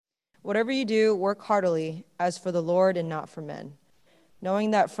Whatever you do, work heartily, as for the Lord and not for men,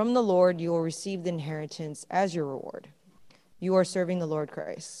 knowing that from the Lord you will receive the inheritance as your reward. You are serving the Lord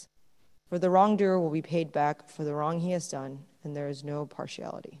Christ. For the wrongdoer will be paid back for the wrong he has done, and there is no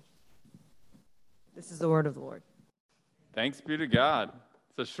partiality. This is the word of the Lord. Thanks be to God.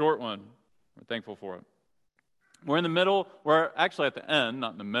 It's a short one. We're thankful for it. We're actually at the end,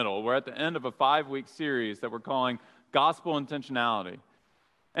 not in the middle, we're at the end of a 5-week series that we're calling Gospel Intentionality.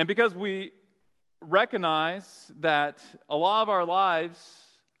 And because we recognize that a lot of our lives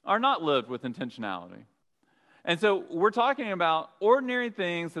are not lived with intentionality. And so we're talking about ordinary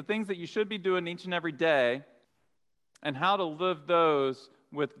things, the things that you should be doing each and every day, and how to live those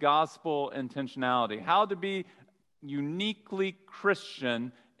with gospel intentionality. How to be uniquely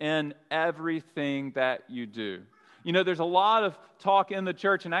Christian in everything that you do. You know, there's a lot of talk in the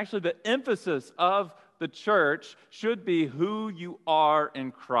church, and actually the emphasis of the church should be who you are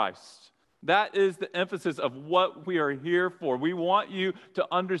in Christ. That is the emphasis of what we are here for. We want you to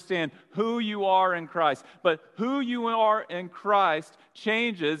understand who you are in Christ. But who you are in Christ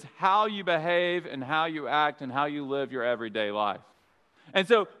changes how you behave and how you act and how you live your everyday life. And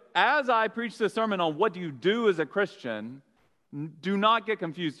so, as I preach this sermon on what do you do as a Christian, do not get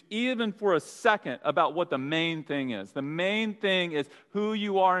confused even for a second about what the main thing is. The main thing is who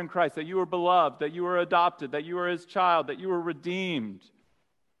you are in Christ, that you are beloved, that you are adopted, that you are His child, that you are redeemed,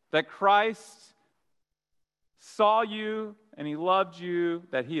 that Christ saw you and He loved you,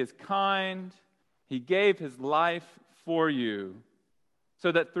 that He is kind, He gave His life for you, so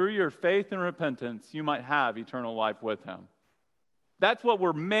that through your faith and repentance you might have eternal life with Him. That's what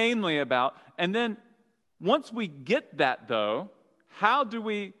we're mainly about. And then once we get that, though, how do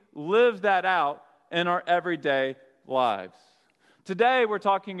we live that out in our everyday lives? Today, we're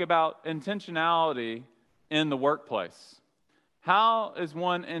talking about intentionality in the workplace. How is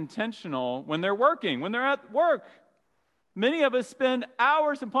one intentional when they're working, when they're at work? Many of us spend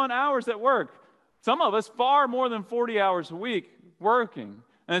hours upon hours at work. Some of us far more than 40 hours a week working.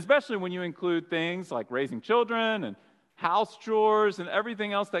 And especially when you include things like raising children and house chores and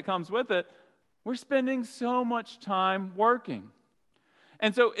everything else that comes with it, we're spending so much time working.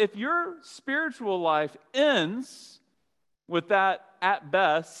 And so if your spiritual life ends with that, at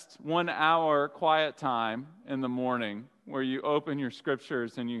best, 1 hour quiet time in the morning where you open your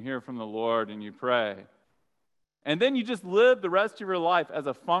scriptures and you hear from the Lord and you pray, and then you just live the rest of your life as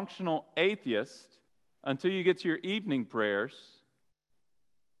a functional atheist until you get to your evening prayers,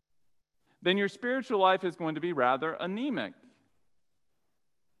 then your spiritual life is going to be rather anemic.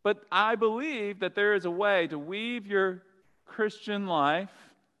 But I believe that there is a way to weave your Christian life,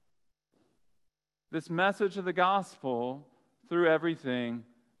 this message of the gospel, through everything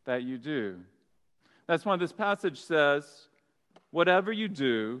that you do. That's why this passage says, whatever you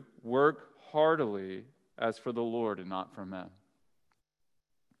do, work heartily as for the Lord and not for men.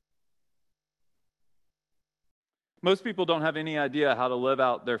 Most people don't have any idea how to live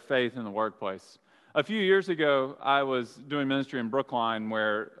out their faith in the workplace. A few years ago, I was doing ministry in Brookline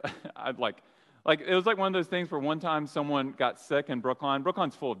where I'd it was like one of those things where one time someone got sick in Brookline.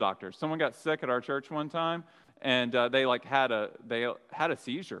 Brookline's full of doctors. Someone got sick at our church one time, and they had a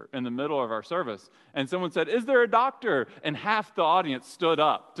seizure in the middle of our service. And someone said, "Is there a doctor?" And half the audience stood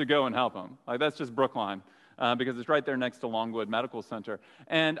up to go and help him. That's just Brookline. Because it's right there next to Longwood Medical Center.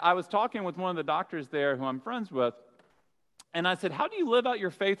 And I was talking with one of the doctors there who I'm friends with, and I said, "How do you live out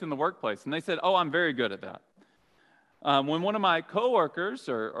your faith in the workplace?" And they said, "Oh, I'm very good at that." When one of my coworkers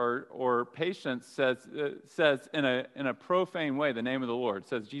or patients says in a profane way the name of the Lord,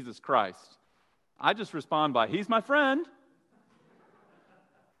 says Jesus Christ, I just respond by, "He's my friend."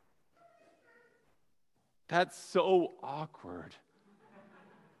 That's so awkward.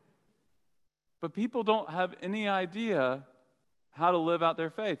 But people don't have any idea how to live out their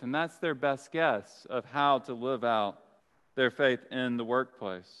faith, and that's their best guess of how to live out their faith in the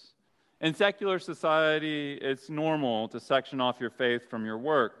workplace. In secular society, it's normal to section off your faith from your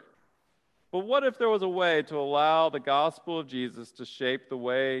work. But what if there was a way to allow the gospel of Jesus to shape the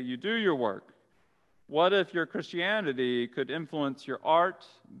way you do your work? What if your Christianity could influence your art,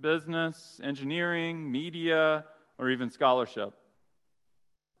 business, engineering, media, or even scholarship?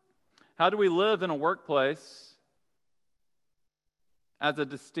 How do we live in a workplace as a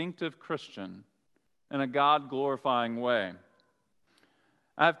distinctive Christian in a God-glorifying way?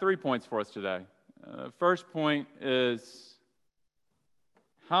 I have 3 points for us today. First point is,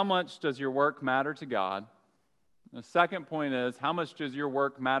 how much does your work matter to God? The second point is, how much does your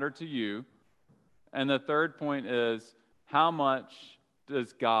work matter to you? And the third point is, how much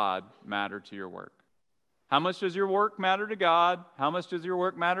does God matter to your work? How much does your work matter to God? How much does your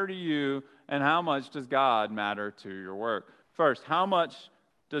work matter to you? And how much does God matter to your work? First, how much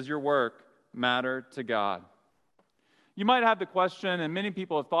does your work matter to God? You might have the question, and many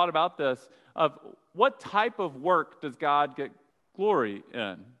people have thought about this, of what type of work does God get glory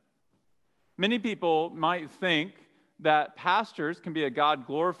in? Many people might think that pastors can be a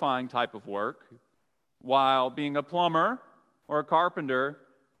God-glorifying type of work, while being a plumber or a carpenter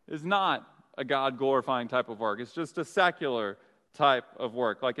is not a God-glorifying type of work. It's just a secular type of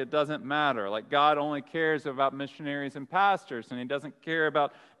work. Like, it doesn't matter. Like, God only cares about missionaries and pastors, and he doesn't care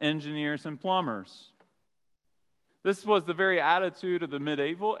about engineers and plumbers. This was the very attitude of the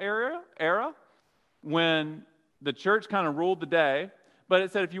medieval era when the church kind of ruled the day. But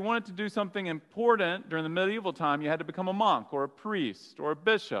it said if you wanted to do something important during the medieval time, you had to become a monk or a priest or a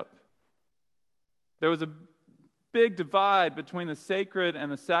bishop. There was a big divide between the sacred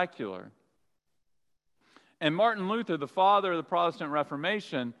and the secular. And Martin Luther, the father of the Protestant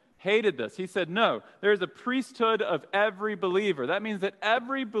Reformation, hated this. He said, no, there's a priesthood of every believer. That means that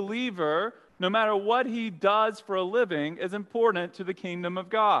every believer, no matter what he does for a living, is important to the kingdom of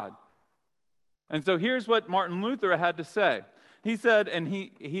God. And so here's what Martin Luther had to say. He said, and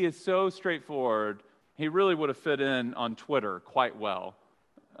he is so straightforward, he really would have fit in on Twitter quite well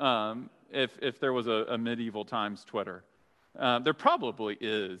if there was a medieval times Twitter. There probably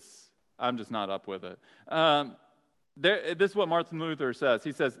is. I'm just not up with it. This is what Martin Luther says.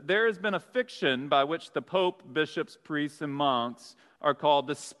 He says, there has been a fiction by which the Pope, bishops, priests, and monks are called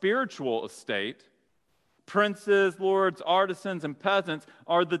the spiritual estate. Princes, lords, artisans, and peasants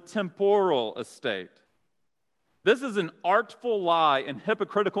are the temporal estate. This is an artful lie and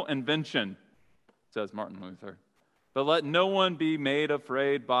hypocritical invention, says Martin Luther. But let no one be made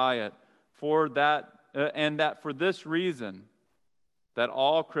afraid by it, and that for this reason, that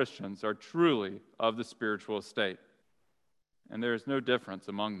all Christians are truly of the spiritual estate, and there is no difference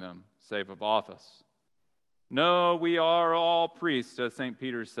among them, save of office. No, we are all priests, as St.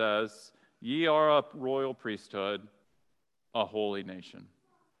 Peter says. Ye are a royal priesthood, a holy nation.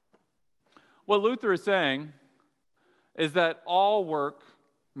 What Luther is saying is that all work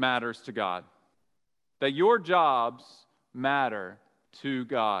matters to God, that your jobs matter to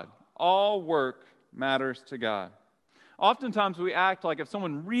God. All work matters to God. Oftentimes we act like if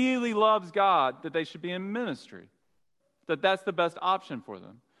someone really loves God, that they should be in ministry, that that's the best option for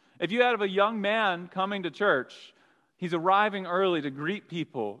them. If you have a young man coming to church, he's arriving early to greet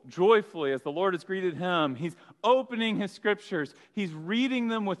people joyfully as the Lord has greeted him. He's opening his scriptures. He's reading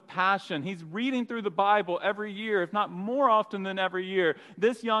them with passion. He's reading through the Bible every year, if not more often than every year.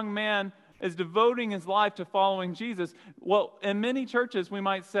 This young man is devoting his life to following Jesus. Well, in many churches, we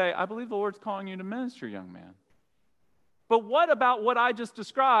might say, I believe the Lord's calling you to ministry, young man. But what about what I just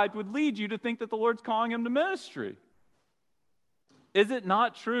described would lead you to think that the Lord's calling him to ministry? Is it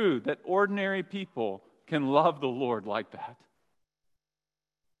not true that ordinary people can love the Lord like that?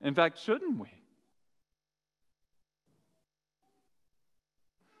 In fact, shouldn't we?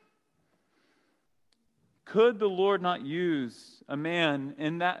 Could the Lord not use a man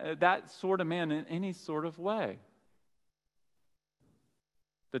in that sort of man in any sort of way?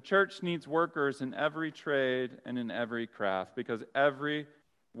 The church needs workers in every trade and in every craft because every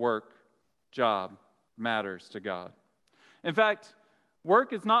work, job matters to God. In fact,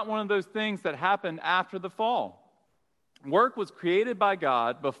 work is not one of those things that happened after the fall. Work was created by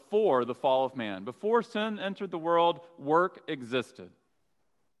God before the fall of man. Before sin entered the world, work existed.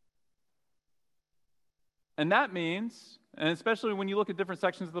 And that means, and especially when you look at different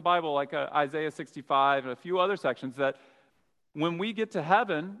sections of the Bible, like Isaiah 65 and a few other sections, that when we get to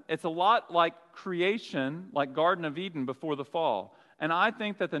heaven, it's a lot like creation, like Garden of Eden before the fall. And I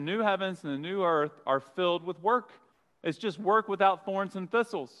think that the new heavens and the new earth are filled with work. It's just work without thorns and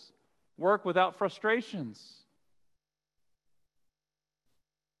thistles, work without frustrations.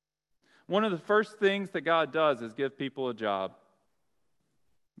 One of the first things that God does is give people a job.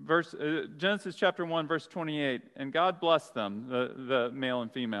 Genesis chapter 1, verse 28, and God blessed them, the male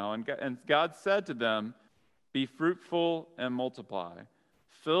and female, and God said to them, be fruitful and multiply,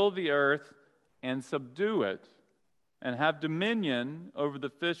 fill the earth and subdue it, and have dominion over the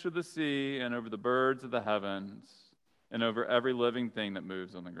fish of the sea and over the birds of the heavens and over every living thing that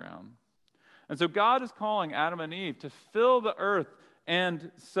moves on the ground. And so God is calling Adam and Eve to fill the earth and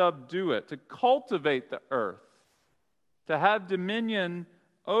subdue it, to cultivate the earth, to have dominion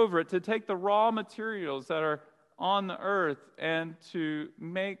over it, to take the raw materials that are on the earth and to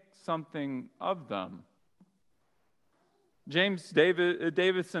make something of them. James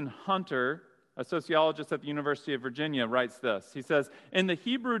Davison Hunter, a sociologist at the University of Virginia, writes this. He says, in the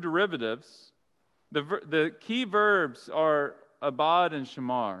Hebrew derivatives, The key verbs are abad and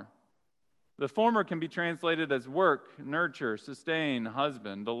shamar. The former can be translated as work, nurture, sustain,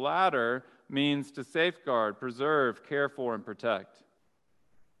 husband. The latter means to safeguard, preserve, care for, and protect.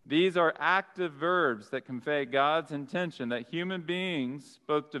 These are active verbs that convey God's intention that human beings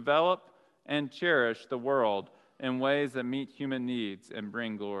both develop and cherish the world in ways that meet human needs and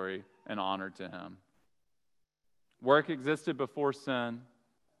bring glory and honor to Him. Work existed before sin,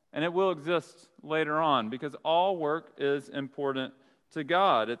 and it will exist later on because all work is important to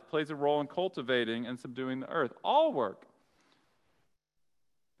God. It plays a role in cultivating and subduing the earth. All work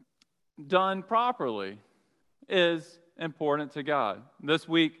done properly is important to God. This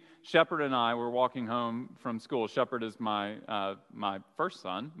week, Shepard and I were walking home from school. Shepard is my first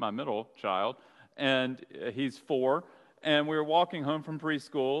son, my middle child, and he's 4. And we were walking home from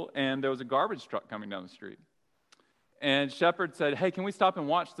preschool, and there was a garbage truck coming down the street. And Shepard said, "Hey, can we stop and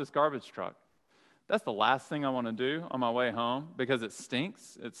watch this garbage truck?" That's the last thing I want to do on my way home because it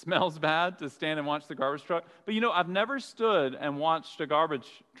stinks. It smells bad to stand and watch the garbage truck. But I've never stood and watched a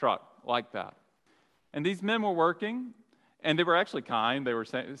garbage truck like that. And these men were working, and they were actually kind. They were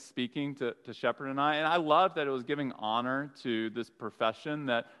speaking to Shepard and I loved that it was giving honor to this profession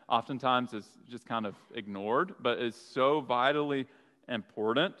that oftentimes is just kind of ignored, but is so vitally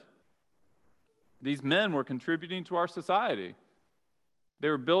important. These men were contributing to our society. They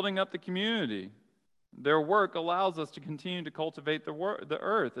were building up the community. Their work allows us to continue to cultivate the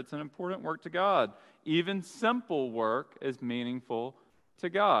earth. It's an important work to God. Even simple work is meaningful to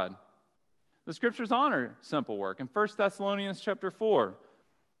God. The Scriptures honor simple work. In 1 Thessalonians chapter 4,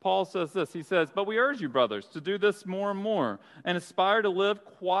 Paul says this. He says, "But we urge you, brothers, to do this more and more, and aspire to live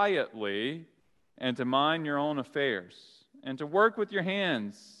quietly and to mind your own affairs, and to work with your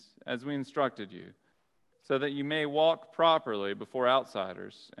hands as we instructed you, so that you may walk properly before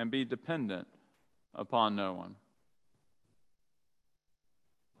outsiders and be dependent upon no one."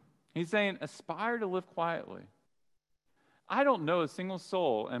 He's saying, aspire to live quietly. I don't know a single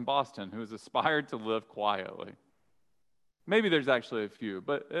soul in Boston who has aspired to live quietly. Maybe there's actually a few,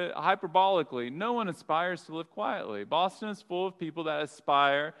 but hyperbolically, no one aspires to live quietly. Boston is full of people that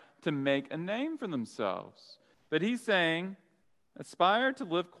aspire to make a name for themselves. But he's saying, aspire to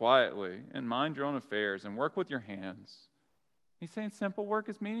live quietly and mind your own affairs and work with your hands. He's saying simple work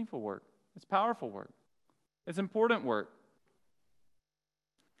is meaningful work. It's powerful work. It's important work.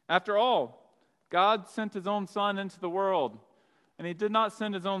 After all, God sent His own Son into the world, and He did not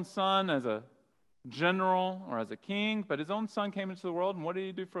send His own Son as a general or as a king, but His own Son came into the world, and what did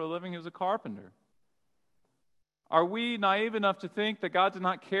He do for a living? He was a carpenter. Are we naive enough to think that God did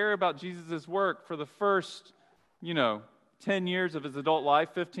not care about Jesus' work for the first, 10 years of His adult life,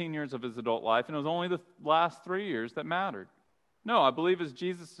 15 years of His adult life, and it was only the last 3 years that mattered? No, I believe as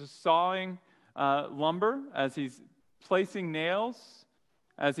Jesus is sawing lumber, as He's placing nails,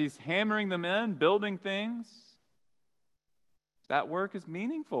 as He's hammering them in, building things, that work is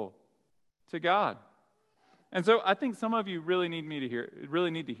meaningful to God. And so I think some of you really need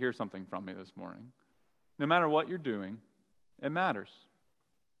to hear something from me this morning. No matter what you're doing, it matters.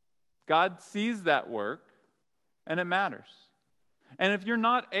 God sees that work, and it matters. And if you're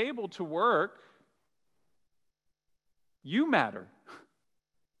not able to work, you matter.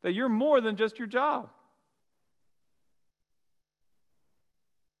 That you're more than just your job.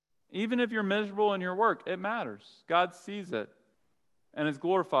 Even if you're miserable in your work, it matters. God sees it and is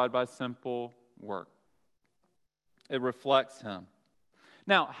glorified by simple work. It reflects Him.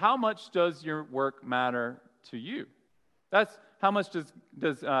 Now, how much does your work matter to you? That's how much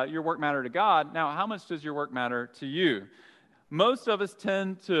does your work matter to God. Now, how much does your work matter to you? Most of us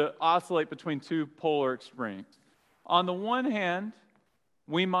tend to oscillate between two polar extremes. On the one hand,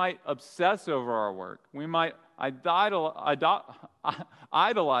 we might obsess over our work. We might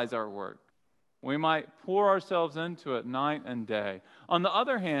idolize our work. We might pour ourselves into it night and day. On the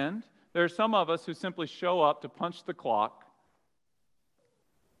other hand, there are some of us who simply show up to punch the clock,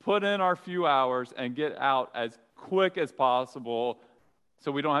 put in our few hours, and get out as quick as possible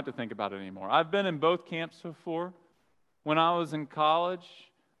so we don't have to think about it anymore. I've been in both camps before. When I was in college,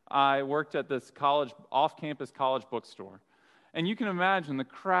 I worked at this off-campus college bookstore. And you can imagine the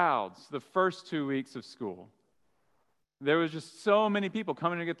crowds the first 2 weeks of school. There was just so many people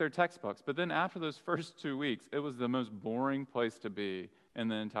coming to get their textbooks. But then after those first 2 weeks, it was the most boring place to be in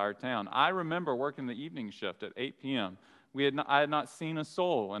the entire town. I remember working the evening shift at 8 p.m. I had not seen a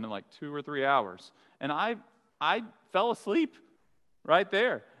soul in like 2 or 3 hours. And I fell asleep right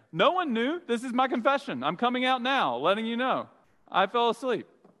there. No one knew. This is my confession. I'm coming out now, letting you know. I fell asleep.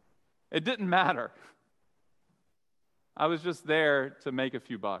 It didn't matter. I was just there to make a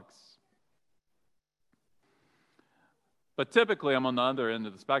few bucks. But typically, I'm on the other end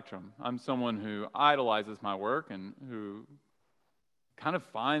of the spectrum. I'm someone who idolizes my work and who kind of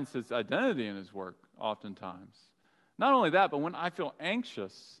finds his identity in his work oftentimes. Not only that, but when I feel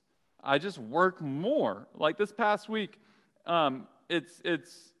anxious, I just work more. Like this past week, it's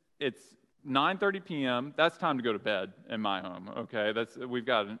 9:30 p.m. That's time to go to bed in my home. Okay, we've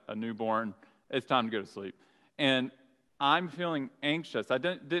got a newborn. It's time to go to sleep, and I'm feeling anxious. I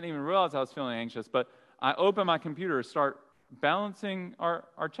didn't even realize I was feeling anxious, but I open my computer to start balancing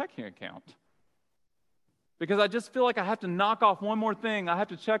our checking account. Because I just feel like I have to knock off one more thing. I have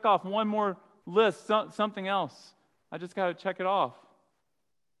to check off one more list, something else. I just got to check it off.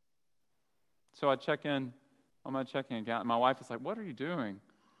 So I check in on my checking account, and my wife is like, "What are you doing?"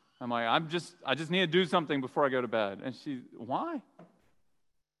 I'm like, I just need to do something before I go to bed. And why?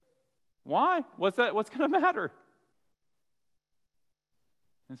 Why? What's going to matter?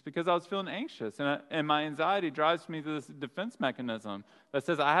 It's because I was feeling anxious, and my anxiety drives me to this defense mechanism that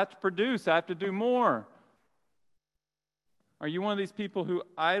says I have to produce, I have to do more. Are you one of these people who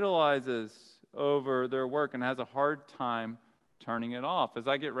idolizes over their work and has a hard time turning it off? As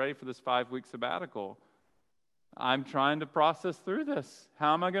I get ready for this 5-week sabbatical, I'm trying to process through this.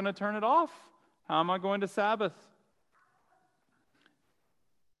 How am I going to turn it off? How am I going to Sabbath?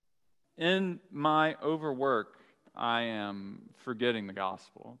 In my overwork, I am forgetting the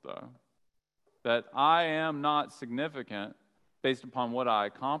gospel, though. That I am not significant based upon what I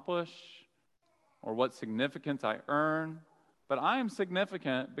accomplish or what significance I earn, but I am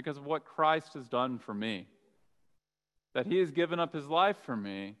significant because of what Christ has done for me. That he has given up his life for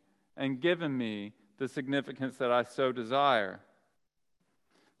me and given me the significance that I so desire.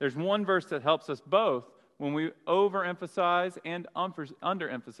 There's one verse that helps us both when we overemphasize and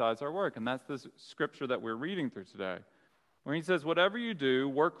underemphasize our work, and that's this scripture that we're reading through today, where he says, "Whatever you do,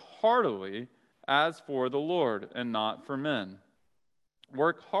 work heartily as for the Lord and not for men."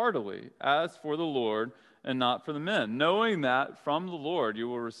 Work heartily as for the Lord and not for the men, knowing that from the Lord you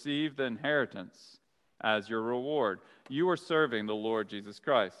will receive the inheritance as your reward. You are serving the Lord Jesus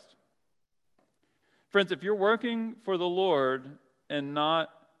Christ. Friends, if you're working for the Lord and not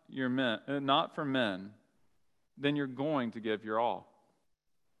for men, then you're going to give your all.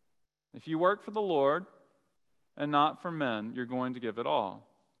 If you work for the Lord and not for men, you're going to give it all.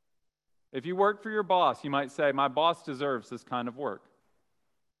 If you work for your boss, you might say, "My boss deserves this kind of work.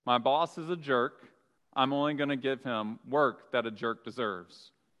 My boss is a jerk. I'm only going to give him work that a jerk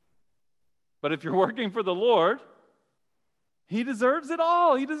deserves." But if you're working for the Lord, he deserves it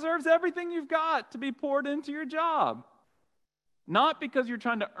all. He deserves everything you've got to be poured into your job. Not because you're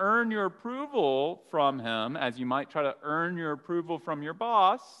trying to earn your approval from him, as you might try to earn your approval from your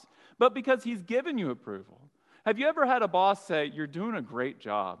boss, but because he's given you approval. Have you ever had a boss say, "You're doing a great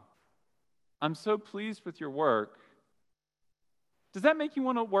job. I'm so pleased with your work"? Does that make you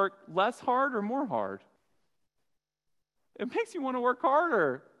want to work less hard or more hard? It makes you want to work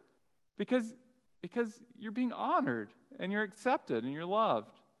harder because you're being honored and you're accepted and you're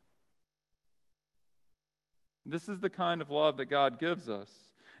loved. This is the kind of love that God gives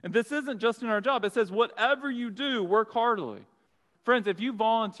us. And this isn't just in our job. It says, whatever you do, work heartily. Friends, if you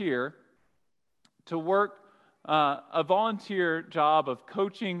volunteer to work a volunteer job of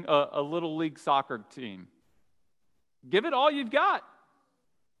coaching a little league soccer team, give it all you've got.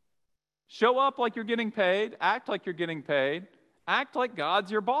 Show up like you're getting paid. Act like you're getting paid. Act like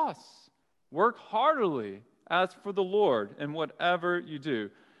God's your boss. Work heartily as for the Lord in whatever you do.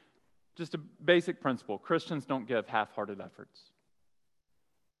 Just a basic principle. Christians don't give half-hearted efforts.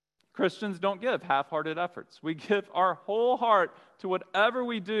 Christians don't give half-hearted efforts. We give our whole heart to whatever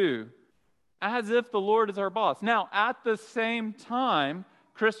we do as if the Lord is our boss. Now, at the same time,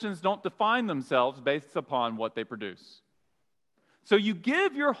 Christians don't define themselves based upon what they produce. So you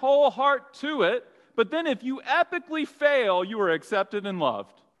give your whole heart to it, but then if you epically fail, you are accepted and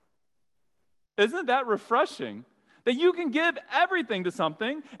loved. Isn't that refreshing? That you can give everything to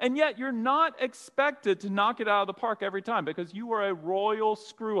something, and yet you're not expected to knock it out of the park every time because you are a royal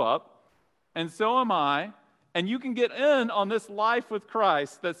screw-up, and so am I, and you can get in on this life with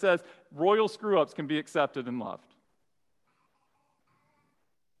Christ that says royal screw-ups can be accepted and loved.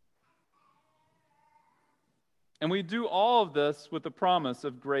 And we do all of this with the promise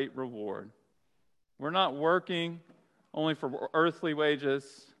of great reward. We're not working only for earthly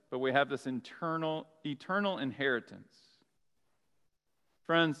wages, but we have this eternal inheritance.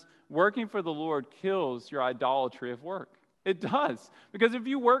 Friends, working for the Lord kills your idolatry of work. It does. Because if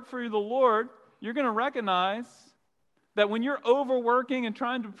you work for the Lord, you're going to recognize that when you're overworking and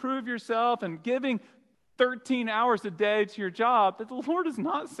trying to prove yourself and giving 13 hours a day to your job, that the Lord is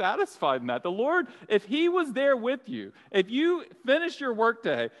not satisfied in that. The Lord, if He was there with you, if you finish your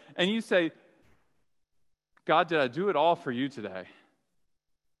workday and you say, God, did I do it all for you today?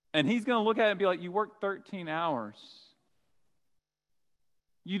 And He's going to look at it and be like, you worked 13 hours.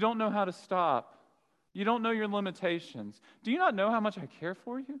 You don't know how to stop. You don't know your limitations. Do you not know how much I care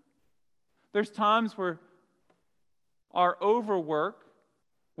for you? There's times where our overwork,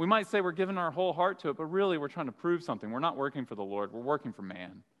 we might say we're giving our whole heart to it, but really we're trying to prove something. We're not working for the Lord. We're working for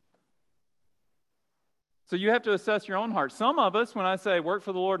man. So you have to assess your own heart. Some of us, when I say work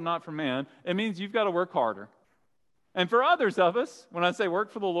for the Lord and not for man, it means you've got to work harder. And for others of us, when I say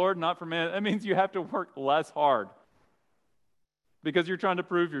work for the Lord, not for man, it means you have to work less hard because you're trying to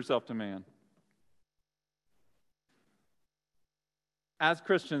prove yourself to man. As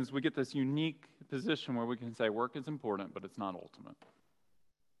Christians, we get this unique position where we can say work is important, but it's not ultimate.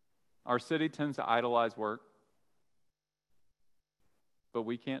 Our city tends to idolize work, but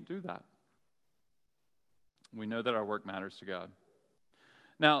we can't do that. We know that our work matters to God.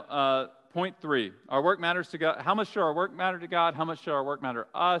 Now, point 3, our work matters to God. How much should our work matter to God? How much should our work matter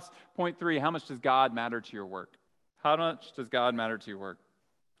to us? Point 3, how much does God matter to your work? How much does God matter to your work?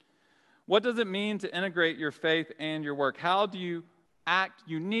 What does it mean to integrate your faith and your work? How do you act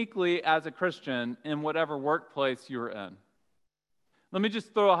uniquely as a Christian in whatever workplace you're in? Let me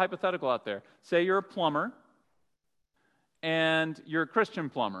just throw a hypothetical out there. Say you're a plumber, and you're a Christian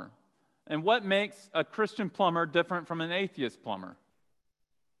plumber. And what makes a Christian plumber different from an atheist plumber?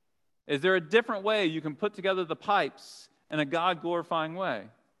 Is there a different way you can put together the pipes in a God-glorifying way?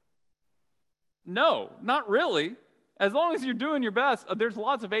 No, not really. As long as you're doing your best, there's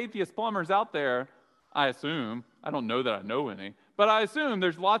lots of atheist plumbers out there, I assume. I don't know that I know any, but I assume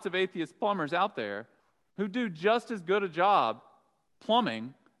there's lots of atheist plumbers out there who do just as good a job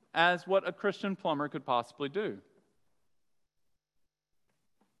plumbing as what a Christian plumber could possibly do.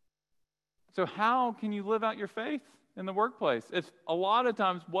 So how can you live out your faith in the workplace if a lot of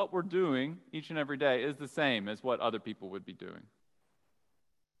times what we're doing each and every day is the same as what other people would be doing?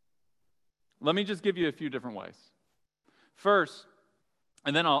 Let me just give you a few different ways. First,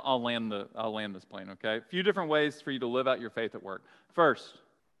 and then I'll land this plane, okay? A few different ways for you to live out your faith at work. First,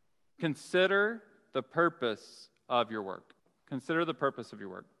 consider the purpose of your work. Consider the purpose of your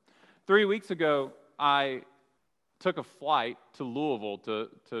work. 3 weeks ago, I took a flight to Louisville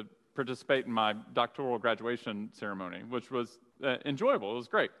to participate in my doctoral graduation ceremony, which was enjoyable. It was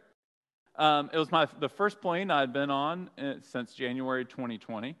great. It was the first plane I had been on since January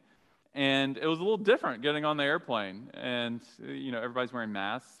 2020, and it was a little different getting on the airplane. And everybody's wearing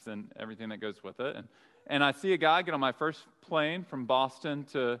masks and everything that goes with it. And I see a guy get on my first plane from Boston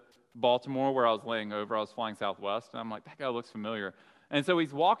to Baltimore, where I was laying over. I was flying Southwest, and I'm like, that guy looks familiar. And so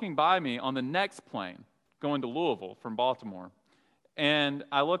he's walking by me on the next plane going to Louisville from Baltimore. And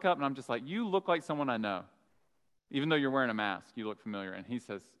I look up and I'm just like, you look like someone I know. Even though you're wearing a mask, you look familiar. And he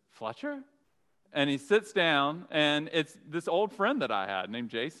says, Fletcher? And he sits down, and it's this old friend that I had named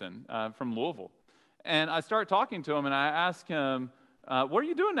Jason from Louisville. And I start talking to him, and I ask him, what are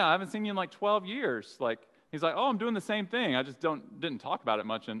you doing now? I haven't seen you in like 12 years. He's like, oh, I'm doing the same thing. I just didn't talk about it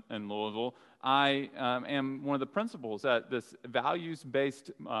much in Louisville. I am one of the principals at this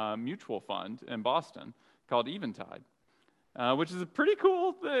values-based mutual fund in Boston called Eventide. Which is a pretty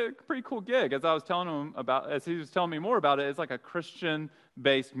cool gig. As he was telling me more about it, it's like a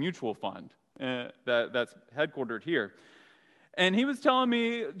Christian-based mutual fund that's headquartered here. And he was telling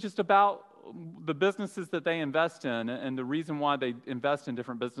me just about the businesses that they invest in and the reason why they invest in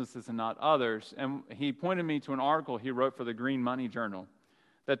different businesses and not others. And he pointed me to an article he wrote for the Green Money Journal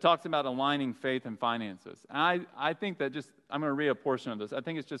that talks about aligning faith and finances. And I think that I'm going to read a portion of this. I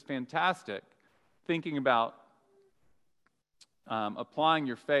think it's just fantastic thinking about applying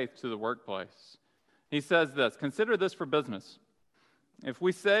your faith to the workplace. He says this, consider this for business. If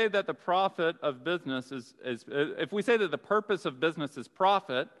we say that the profit of business if we say that the purpose of business is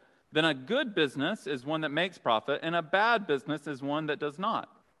profit, then a good business is one that makes profit, and a bad business is one that does not.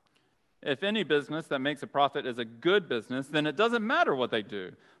 If any business that makes a profit is a good business, then it doesn't matter what they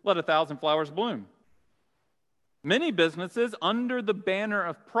do. Let 1,000 flowers bloom. Many businesses under the banner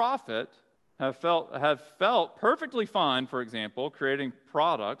of profit have felt perfectly fine, for example, creating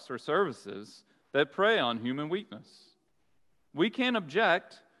products or services that prey on human weakness. We can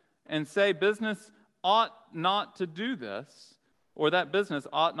object and say business ought not to do this, or that business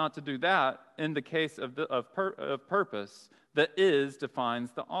ought not to do that in the case of purpose that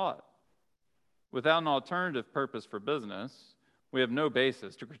defines the ought. Without an alternative purpose for business, we have no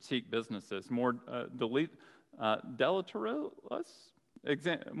basis to critique businesses more deleterious.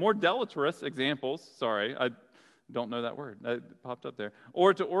 more deleterious examples, sorry, I don't know that word, that popped up there,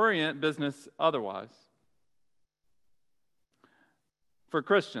 or to orient business otherwise. For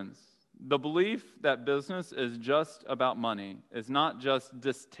Christians, the belief that business is just about money is not just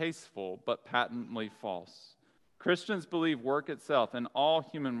distasteful, but patently false. Christians believe work itself and all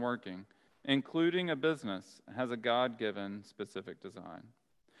human working, including a business, has a God-given specific design.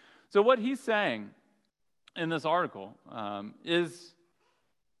 So what he's saying in this article is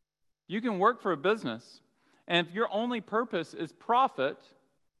you can work for a business, and if your only purpose is profit,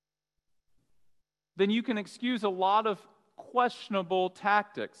 then you can excuse a lot of questionable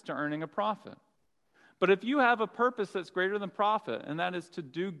tactics to earning a profit. But if you have a purpose that's greater than profit, and that is to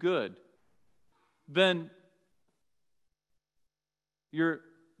do good, then your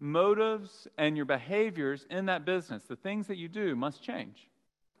motives and your behaviors in that business, the things that you do, must change.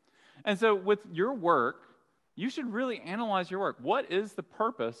 And so with your work, you should really analyze your work. What is the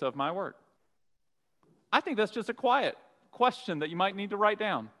purpose of my work? I think that's just a quiet question that you might need to write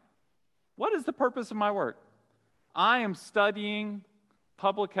down. What is the purpose of my work? I am studying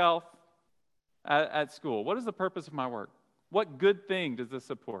public health at school. What is the purpose of my work? What good thing does this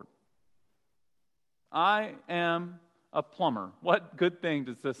support? I am a plumber. What good thing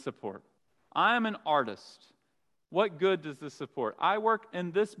does this support? I am an artist. What good does this support? I work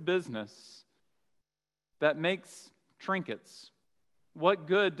in this business that makes trinkets. What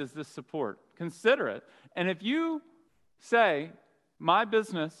good does this support? Consider it. And if you say, my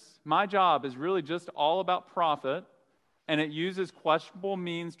business, my job is really just all about profit, and it uses questionable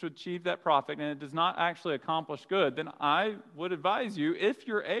means to achieve that profit, and it does not actually accomplish good, then I would advise you, if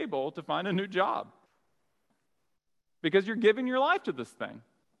you're able, to find a new job. Because you're giving your life to this thing.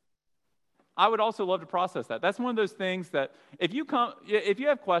 I would also love to process that. That's one of those things that if you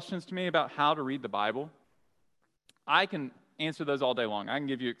have questions to me about how to read the Bible, I can answer those all day long. I can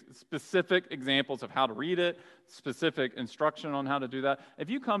give you specific examples of how to read it, specific instruction on how to do that. If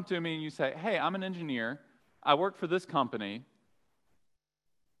you come to me and you say, hey, I'm an engineer, I work for this company,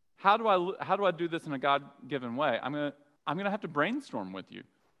 how do I do this in a God-given way? I'm gonna have to brainstorm with you.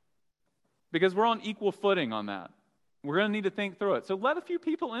 Because we're on equal footing on that. We're going to need to think through it. So let a few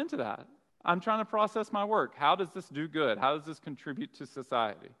people into that. I'm trying to process my work. How does this do good? How does this contribute to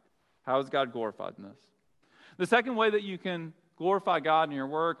society? How is God glorified in this? The second way that you can glorify God in your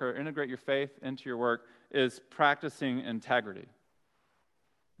work or integrate your faith into your work is practicing integrity.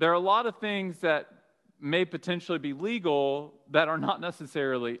 There are a lot of things that may potentially be legal that are not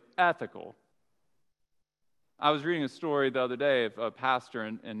necessarily ethical. I was reading a story the other day of a pastor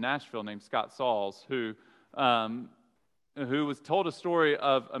in Nashville named Scott Sauls who was told a story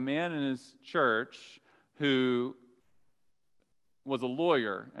of a man in his church who was a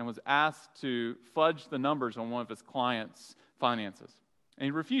lawyer and was asked to fudge the numbers on one of his clients' finances. And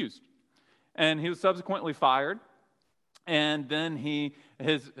he refused. And he was subsequently fired. And then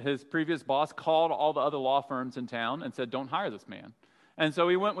his previous boss called all the other law firms in town and said, don't hire this man. And so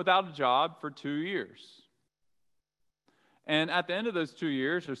he went without a job for 2 years. And at the end of those 2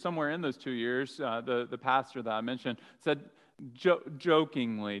 years, or somewhere in those 2 years, the pastor that I mentioned said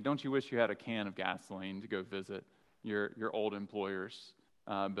jokingly, don't you wish you had a can of gasoline to go visit your old employer's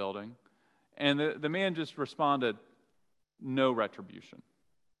building? And the man just responded, no retribution.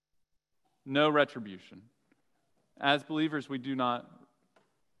 No retribution. As believers, we do not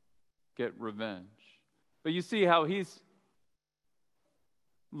get revenge. But you see how he's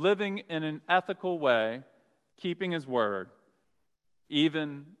living in an ethical way, keeping his word,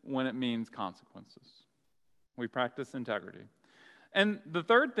 even when it means consequences. We practice integrity. And the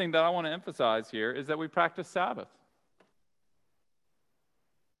third thing that I want to emphasize here is that we practice Sabbath.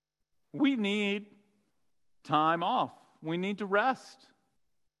 We need time off. We need to rest.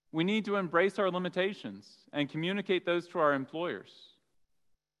 We need to embrace our limitations and communicate those to our employers.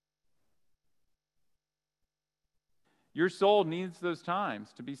 Your soul needs those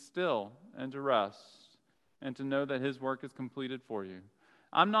times to be still and to rest and to know that His work is completed for you.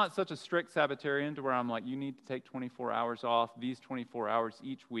 I'm not such a strict Sabbatarian to where I'm like, you need to take 24 hours off, these 24 hours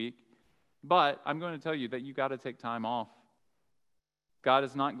each week. But I'm going to tell you that you got to take time off. God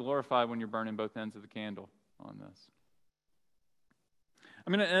is not glorified when you're burning both ends of the candle on this.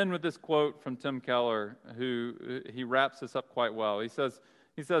 I'm going to end with this quote from Tim Keller, he wraps this up quite well. He says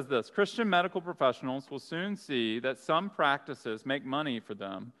this, Christian medical professionals will soon see that some practices make money for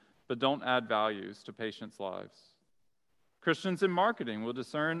them, but don't add values to patients' lives. Christians in marketing will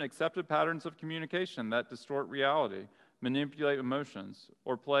discern accepted patterns of communication that distort reality, manipulate emotions,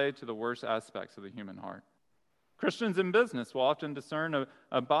 or play to the worst aspects of the human heart. Christians in business will often discern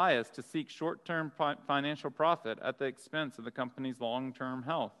a bias to seek short-term financial profit at the expense of the company's long-term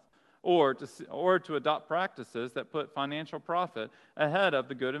health, or to adopt practices that put financial profit ahead of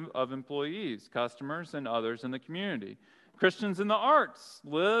the good of employees, customers, and others in the community. Christians in the arts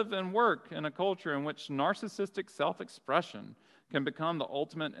live and work in a culture in which narcissistic self-expression can become the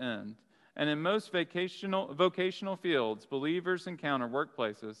ultimate end. And in most vocational fields, believers encounter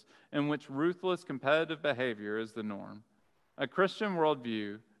workplaces in which ruthless competitive behavior is the norm. A Christian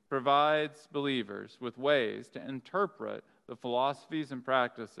worldview provides believers with ways to interpret the philosophies and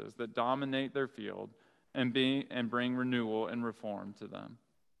practices that dominate their field and bring renewal and reform to them.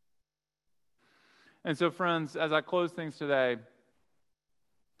 And so, friends, as I close things today,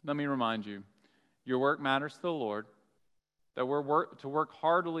 let me remind you, your work matters to the Lord, that we're to work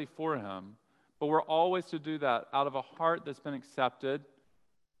heartily for Him, but we're always to do that out of a heart that's been accepted,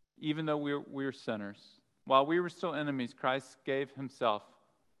 even though we're sinners. While we were still enemies, Christ gave Himself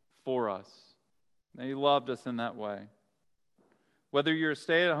for us, and He loved us in that way. Whether you're a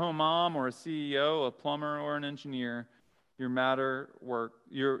stay-at-home mom or a CEO, a plumber or an engineer, your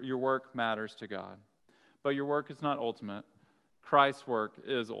work matters to God. But your work is not ultimate. Christ's work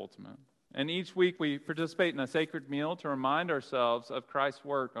is ultimate. And each week we participate in a sacred meal to remind ourselves of Christ's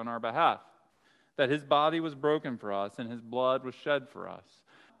work on our behalf, that His body was broken for us and His blood was shed for us.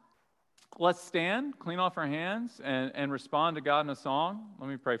 Let's stand, clean off our hands, and respond to God in a song. Let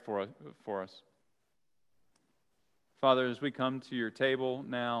me pray for us. Father, as we come to your table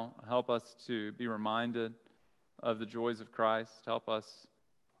now, help us to be reminded of the joys of Christ. Help us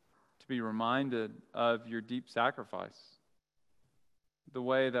to be reminded of your deep sacrifice. The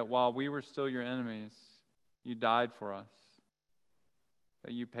way that while we were still your enemies, you died for us.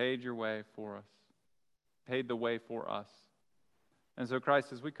 That you paid your way for us. Paid the way for us. And so,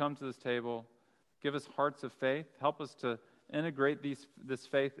 Christ, as we come to this table, give us hearts of faith. Help us to integrate this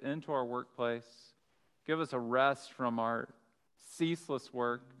faith into our workplace. Give us a rest from our ceaseless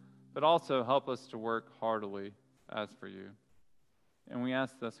work, but also help us to work heartily as for you. And we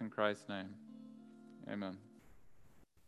ask this in Christ's name. Amen.